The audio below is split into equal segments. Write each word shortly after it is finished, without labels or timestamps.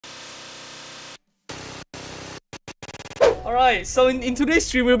Alright, so in today's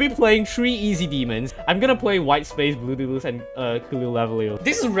stream, we'll be playing 3 easy demons. I'm gonna play White Space, Blue Delus, and Kulu Levelio.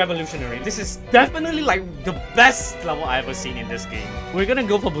 This is revolutionary. This is definitely like the best level I've ever seen in this game. We're gonna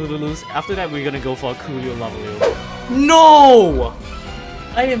go for Blue Delus. After that, we're gonna go for Kulu Levelio. No!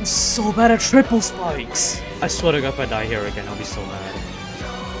 I am so bad at triple spikes. I swear to God, if I die here again, I'll be so mad.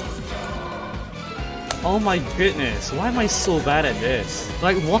 Oh my goodness, why am I so bad at this?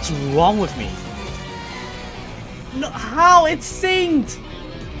 Like, what's wrong with me? No, how? It's synced!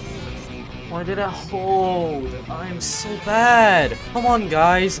 Why did I hold? I'm so bad. Come on,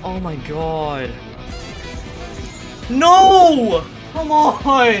 guys. Oh my god. No! Come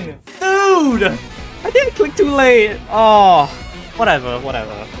on! Dude! I think I clicked too late. Oh, whatever,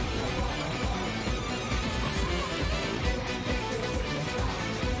 whatever.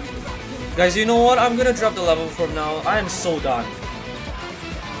 Guys, you know what? I'm gonna drop the level from now. I am so done.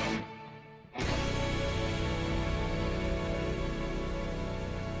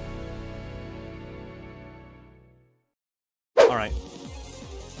 Alright.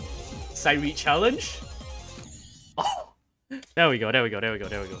 Side read challenge? Oh! There we go, there we go, there we go,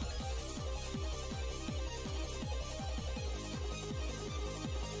 there we go.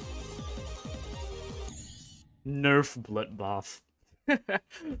 Nerf bloodbath.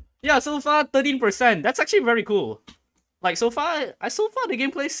 Yeah, so far 13%. That's actually very cool. Like so far the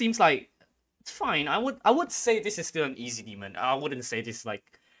gameplay seems like it's fine. I would say this is still an easy demon. I wouldn't say this is like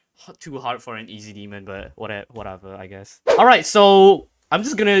too hard for an easy demon, but whatever, I guess. Alright, so I'm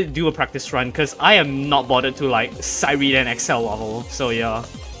just gonna do a practice run because I am not bothered to like sight read and excel level. So yeah.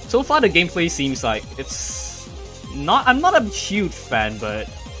 So far the gameplay seems like it's not, I'm not a huge fan, but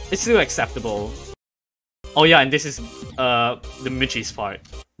it's still acceptable. Oh yeah, and this is the Michi's part.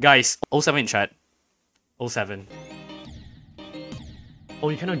 Guys, 07 in chat. 07. Oh,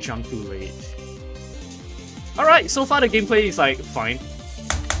 you cannot jump too late. Alright, so far the gameplay is like fine.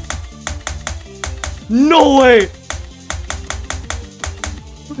 No way!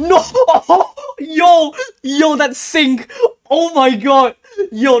 No! Yo, that sync! Oh my god!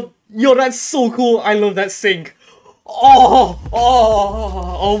 Yo, that's so cool. I love that sync. Oh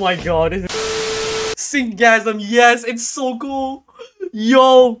my god. Syncgasm, yes, it's so cool.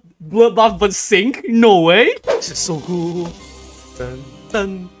 Yo, bloodbath but sync? No way. This is so cool. Dun,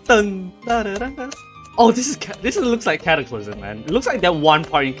 dun, dun, da, da, da, da. Oh, this looks like Cataclysm, man. It looks like that one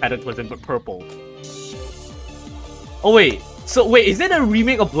part in Cataclysm but purple. Oh wait, so wait, is it a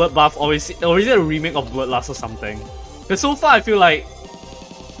remake of Bloodbath or is it a remake of Bloodlust or something? Because so far I feel like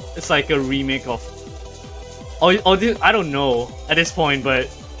it's like a remake of. Oh, this, I don't know at this point, but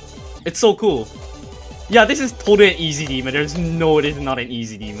it's so cool. Yeah, this is totally an easy demon. This is not an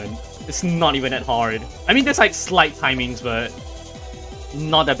easy demon. It's not even that hard. I mean, there's like slight timings, but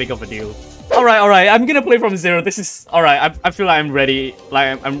not that big of a deal. Alright, I'm gonna play from zero. This is... Alright, I feel like I'm ready.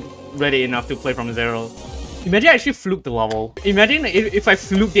 Like, I'm ready enough to play from zero. Imagine I actually fluked the level. Imagine if I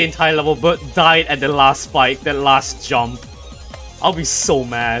fluked the entire level, but died at the last spike, that last jump. I'll be so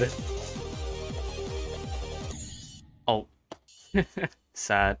mad. Oh.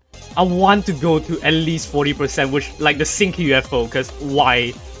 Sad. I want to go to at least 40%, which like the sync UFO, because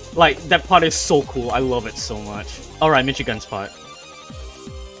why? Like that part is so cool. I love it so much. Alright, Michigan's part.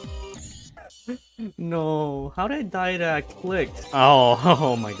 No, how did I die that I clicked?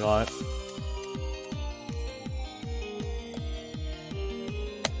 Oh my god.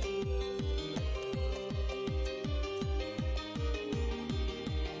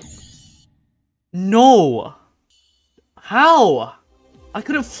 No! How? I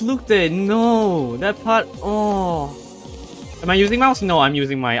could have fluked it. No, that part. Oh, am I using mouse? No, I'm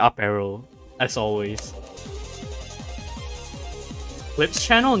using my up arrow as always. Clips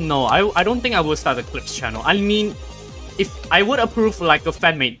channel? No, I don't think I will start a clips channel. I mean, if I would approve like a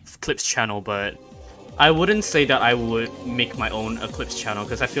fan-made clips channel, but I wouldn't say that I would make my own clips channel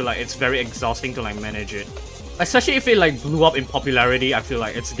because I feel like it's very exhausting to like manage it. Especially if it like blew up in popularity, I feel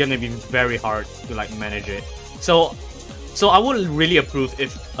like it's gonna be very hard to like manage it. So I would really approve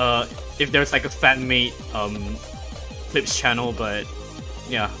if there's like a fan-made clips channel, but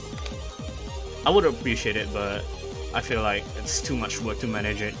yeah, I would appreciate it, but I feel like it's too much work to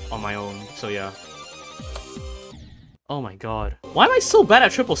manage it on my own. So yeah. Oh my god, why am I so bad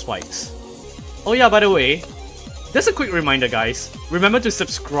at triple spikes? Oh yeah, by the way, just a quick reminder, guys. Remember to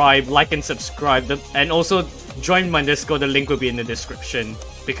subscribe, like and subscribe, and also join my Discord. The link will be in the description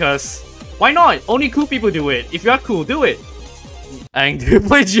because. Why not? Only cool people do it. If you're cool, do it. And do you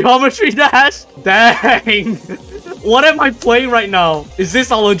play Geometry Dash? Dang. What am I playing right now? Is this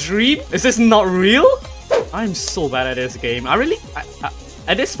all a dream? Is this not real? I'm so bad at this game.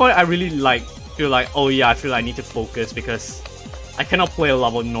 At this point, I really like feel like, oh yeah, I feel like I need to focus because I cannot play a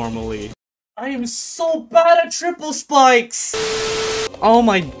level normally. I am so bad at triple spikes! Oh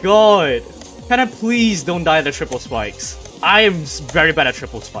my god. Can I please don't die at the triple spikes? I am very bad at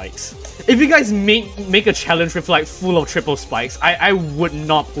triple spikes. If you guys make a challenge with like full of triple spikes, I would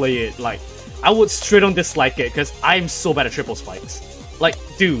not play it. Like, I would straight on dislike it because I'm so bad at triple spikes. Like,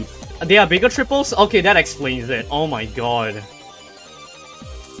 dude, they are bigger triples? Okay, that explains it. Oh my god.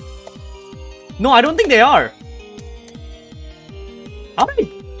 No, I don't think they are. How did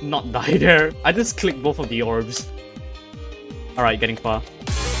I not die there? I just clicked both of the orbs. Alright, getting far.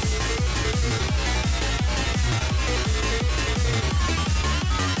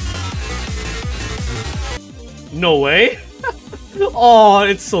 No way! Oh,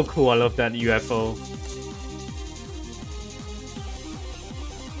 it's so cool. I love that UFO.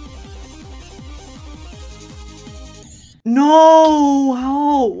 No!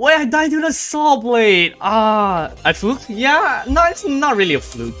 How? Wait, I died to the saw blade! Ah, I fluked? Yeah, no, it's not really a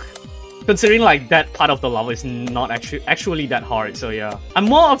fluke. Considering like that part of the level is not actually that hard, so yeah. I'm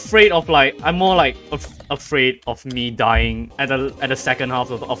more afraid of like, afraid of me dying at the second half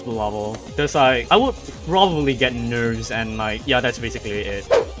of the level. Cause I would probably get nerves and like, yeah, that's basically it.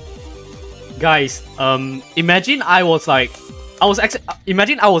 Guys, imagine I was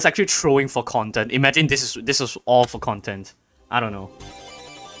actually throwing for content. Imagine this is all for content. I don't know.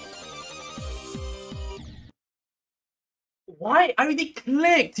 Why? I already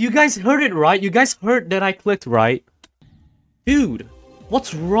clicked! You guys heard it, right? You guys heard that I clicked, right? Dude,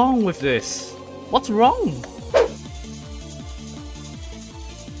 what's wrong with this? What's wrong?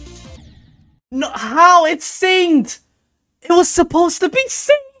 No, how? It's synced! It was supposed to be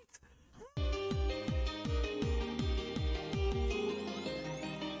synced!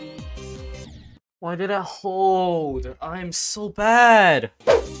 Why did I hold? I'm so bad!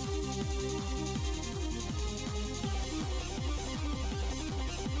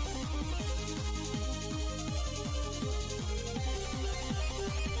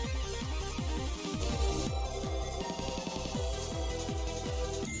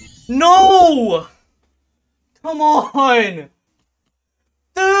 No! Come on!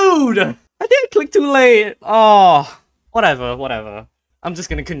 Dude! I think I clicked too late. Oh, whatever. I'm just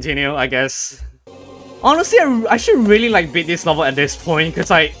gonna continue, I guess. Honestly, I should really like beat this level at this point, because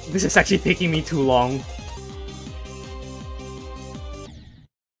like, this is actually taking me too long.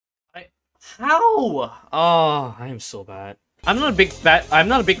 How? Oh, I am so bad. I'm not a big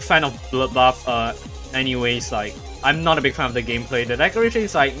fan of Bloodbath, anyways, like, I'm not a big fan of the gameplay. The decoration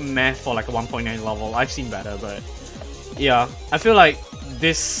is like meh for like a 1.9 level. I've seen better, but yeah, I feel like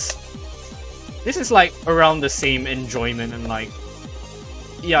this is like around the same enjoyment and like,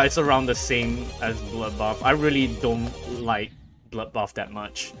 yeah, it's around the same as Bloodbath. I really don't like Bloodbath that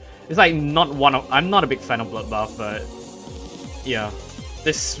much. It's like I'm not a big fan of Bloodbath, but yeah,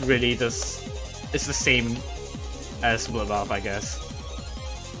 this really just, it's the same as Bloodbath, I guess.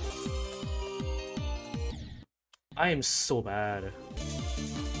 I am so bad.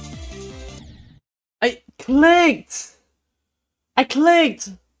 I clicked!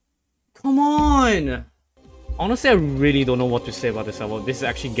 Come on! Honestly, I really don't know what to say about this level. This is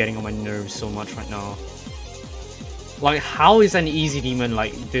actually getting on my nerves so much right now. Like, how is an easy demon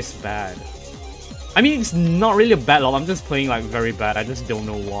like this bad? I mean, it's not really a bad level. I'm just playing like very bad. I just don't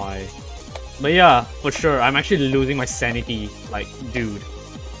know why. But yeah, for sure, I'm actually losing my sanity. Like, dude.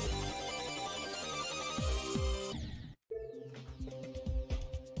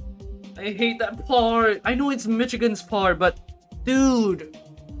 I hate that part. I know it's Michigan's part, but dude,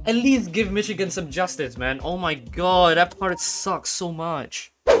 at least give Michigan some justice, man. Oh my god, that part sucks so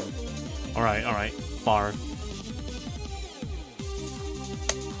much. Alright, far.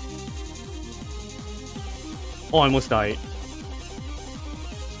 Oh, I almost died.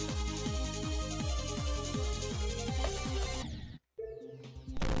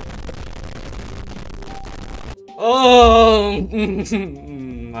 Oh,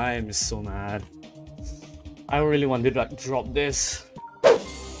 I am so mad. I really wanted to like drop this.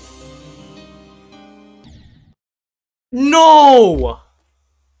 No!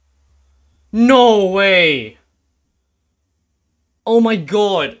 No way! Oh my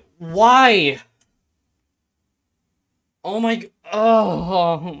god, why? Oh my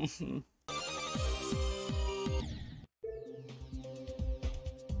oh.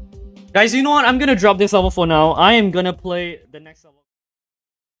 Guys, you know what? I'm gonna drop this level for now. I am gonna play the next level.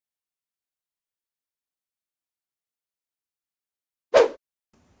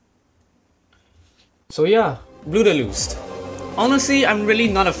 So yeah, Bloodlust. Honestly, I'm really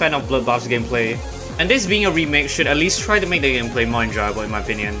not a fan of Bloodbath's gameplay, and this being a remake should at least try to make the gameplay more enjoyable in my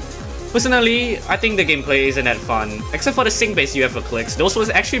opinion. Personally, I think the gameplay isn't that fun, except for the sync-based UFO clicks. Those was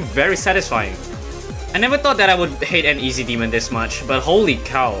actually very satisfying. I never thought that I would hate an easy demon this much, but holy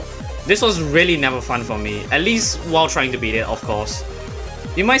cow, this was really never fun for me, at least while trying to beat it, of course.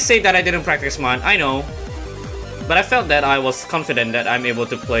 You might say that I didn't practice much, I know, but I felt that I was confident that I'm able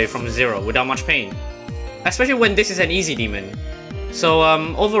to play from zero without much pain, especially when this is an easy demon. So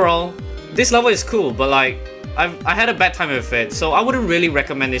overall, this level is cool, but like, I had a bad time with it, so I wouldn't really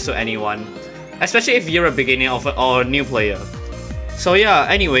recommend this to anyone, especially if you're a beginner or a new player. So yeah,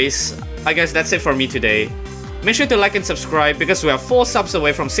 anyways, I guess that's it for me today. Make sure to like and subscribe because we are 4 subs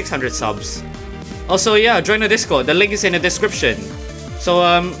away from 600 subs. Also yeah, join the Discord, the link is in the description.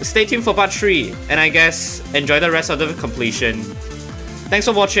 So stay tuned for part 3, and I guess enjoy the rest of the completion. Thanks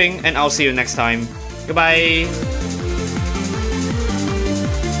for watching, and I'll see you next time. Goodbye!